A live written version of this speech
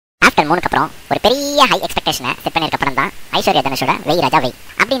நாட்கள் 3க்கு அப்புறம் ஒரு பெரிய ஹை எக்ஸ்பெக்டேஷனை செட் பண்ணிருக்க படம் தான் ஐஸ்வர்யா தனுஷோட வெய் ராஜா வெய்.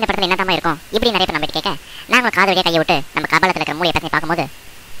 அப்படி இந்த படத்தில் என்ன தான் இருக்கும் இப்படி நிறைய பேர் நம்பிட்டு கேட்க நாங்கள் காது வழியாக கையை விட்டு நம்ம கபாலத்தில் இருக்கிற மூலையை பற்றி பார்க்கும்போது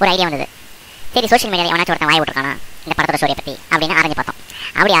ஒரு ஐடியா வந்தது. சரி, சோஷியல் மீடியாவில் எவனாச்சும் ஒருத்தன் வாய் விட்டுருக்கானா இந்த படத்தோட ஸ்டோரியை பற்றி அப்படின்னு ஆராய்ஞ்சு பார்த்தோம்.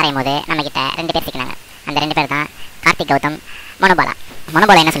 அப்படி ஆராயும் போது நம்ம கிட்ட 2 பேர் சிக்கினாங்க. அந்த 2 பேர் தான் கார்த்திக், கௌதம், மனோபாலா.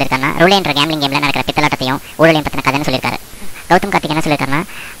 மனோபாலா என்ன சொல்லியிருக்காருன்னா, ரூலேன்ற கேம்லிங் கேமில் நடக்கிற பித்தலாட்டத்தையும் ஊழலையும் பற்றின கதைன்னு சொல்லியிருக்காரு. கௌதம் கார்த்திக் என்ன சொல்லியிருக்காருன்னா,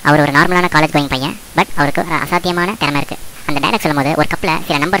 அவர் ஒரு நார்மலான காலேஜ் கோயிங் பையன், பட் அவருக்கு ஒரு அசாத்தியமான திறமை இருக்குது. அந்த டைலாக் சொல்லும்போது ஒரு கப்பில்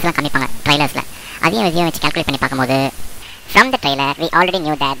சில நம்பர்ஸ்லாம் காமிப்பாங்க ட்ரைலர்ஸில். அதையும் விஜயம் வச்சு கால்குலேட் பண்ணி பார்க்கும்போது from the trailer we already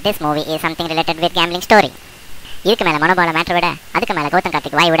knew that this movie is something related with gambling story. இதுக்கு மேலே மனோபால மேட்டர் விட அதுக்கு மேலே கௌதம்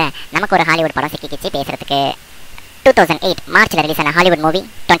கார்த்திக் வாய் விட நமக்கு ஒரு ஹாலிவுட் படம் சிக்கிச்சு பேசுறதுக்கு. 2008 மார்ச்சில் ரிலீஸ் ஆன ஹாலிவுட் மூவி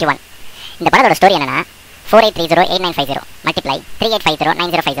 21. இந்த படத்தோட ஸ்டோரி என்னன்னா, 48308950 மல்டிப்ளை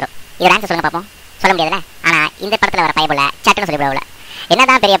 38509050. இதோட ஆன்சர் சொல்லுங்க பார்ப்போம். சொல்ல முடியாதுல்ல. ஆனால் இந்த படத்தில் வர பைபிள சட்டுன்னு சொல்லிவிடவுல.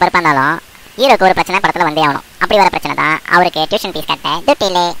 என்னதான் பெரிய பருப்பாக இருந்தாலும் ஹீரோக்கு ஒரு பிரச்சனை படத்தில் வந்தே ஆகணும். அப்படி வர பிரச்சனை தான் அவருக்கு டியூஷன் ஃபீஸ் கட்ட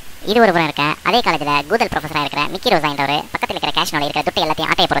துட்டிலே. இது ஒரு புறம் இருக்க, அதே காலேஜில் கூகுள் ப்ரொஃபஸராக இருக்கிற மிக்கி ரோசான்றவர் பக்கத்தில் இருக்கிற கேஷ்னோட இருக்கிற துட்டு எல்லாத்தையும்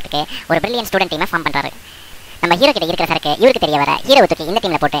ஆட்டையை போகிறதுக்கு ஒரு பிரில்லியன் ஸ்டூடெண்ட் டீமை ஃபார்ம் பண்ணுறாரு. நம்ம ஹீரோ கிட்ட இருக்கிற சரக்கு இவருக்கு தெரிய வர ஹீரோ தூக்கி இந்த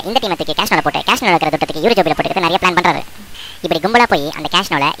டீமில் போட்டு இந்த டீமை தூக்கி கேஷ்னோட போட்டு கேஷ்னோட இருக்கிற துட்டுக்கு இவரு ஜோபியில் போட்டு நிறைய பிளான் பண்ணுறாரு. இப்படி கும்பலாக போய் அந்த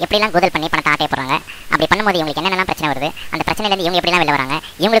கேஷ்னோட எப்படிலாம் கூகுள் பண்ணி பணத்தை ஆட்டையை போடுறாங்க. அப்படி பண்ணும்போது இவங்களுக்கு என்னென்னலாம் பிரச்சனை வருது, அந்த பிரச்சனையிலேருந்து இவங்க எப்படிலாம் வெளில வராங்க,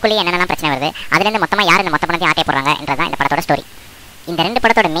 இவங்களுக்குள்ளேயே என்னென்னலாம் பிரச்சனை வருது, அதுலேருந்து மொத்தமாக யார் இந்த மொத்த பணத்தையும் ஆட்டையை போடுறாங்க என்றதான் இந்த படத்தோட ஸ்டோரி. இந்த 2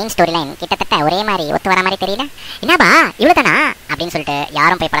 படத்தோட மெயின் ஸ்டோரி லைன் கிட்டத்தட்ட ஒரே மாதிரி ஒத்து வர மாதிரி தெரியல. என்னப்பா இவ்வளோ தானா அப்படின்னு சொல்லிட்டு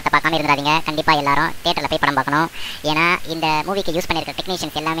யாரும் போய் படத்தை பார்க்காம இருந்துடாதீங்க. கண்டிப்பாக எல்லாரும் தியேட்டரில் போய் படம் பார்க்கணும். ஏன்னா இந்த மூவிக்கு யூஸ் பண்ணியிருக்க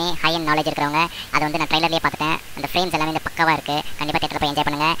டெக்னீஷியன்ஸ் எல்லாமே ஹை அண்ட் நாலேஜ் இருக்கிறவங்க. அதை வந்து நான் ட்ரைலர்லேயே பார்த்துட்டேன். அந்த ஃப்ரேம்ஸ் எல்லாமே இந்த பக்காவாக இருக்குது. கண்டிப்பாக தியேட்டரில் போய் என்ஜாய்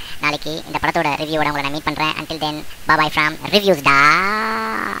பண்ணுங்கள். நாளைக்கு இந்த படத்தோட ரிவ்யூவோட உங்களை நான் மீட் பண்ணுறேன். until then bye bye from reviews da.